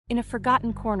In a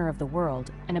forgotten corner of the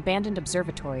world, an abandoned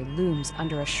observatory looms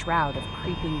under a shroud of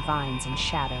creeping vines and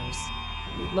shadows.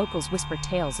 Locals whisper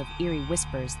tales of eerie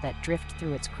whispers that drift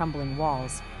through its crumbling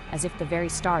walls, as if the very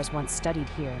stars once studied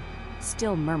here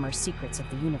still murmur secrets of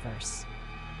the universe.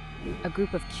 A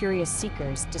group of curious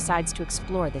seekers decides to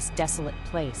explore this desolate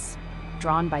place,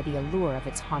 drawn by the allure of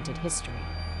its haunted history.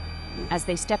 As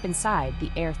they step inside,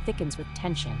 the air thickens with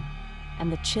tension, and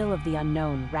the chill of the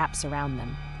unknown wraps around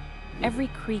them. Every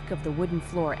creak of the wooden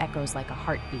floor echoes like a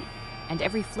heartbeat, and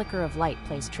every flicker of light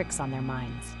plays tricks on their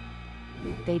minds.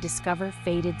 They discover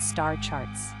faded star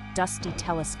charts, dusty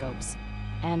telescopes,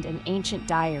 and an ancient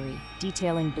diary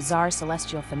detailing bizarre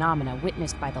celestial phenomena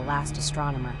witnessed by the last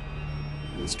astronomer.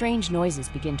 Strange noises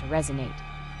begin to resonate,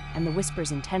 and the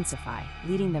whispers intensify,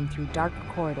 leading them through dark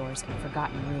corridors and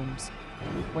forgotten rooms.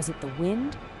 Was it the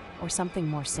wind, or something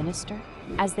more sinister?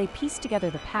 As they piece together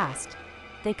the past,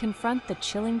 they confront the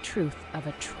chilling truth of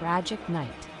a tragic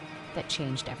night that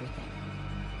changed everything.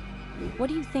 What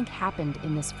do you think happened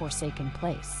in this forsaken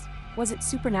place? Was it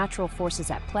supernatural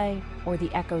forces at play, or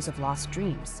the echoes of lost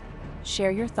dreams? Share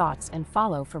your thoughts and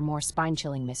follow for more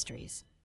spine-chilling mysteries.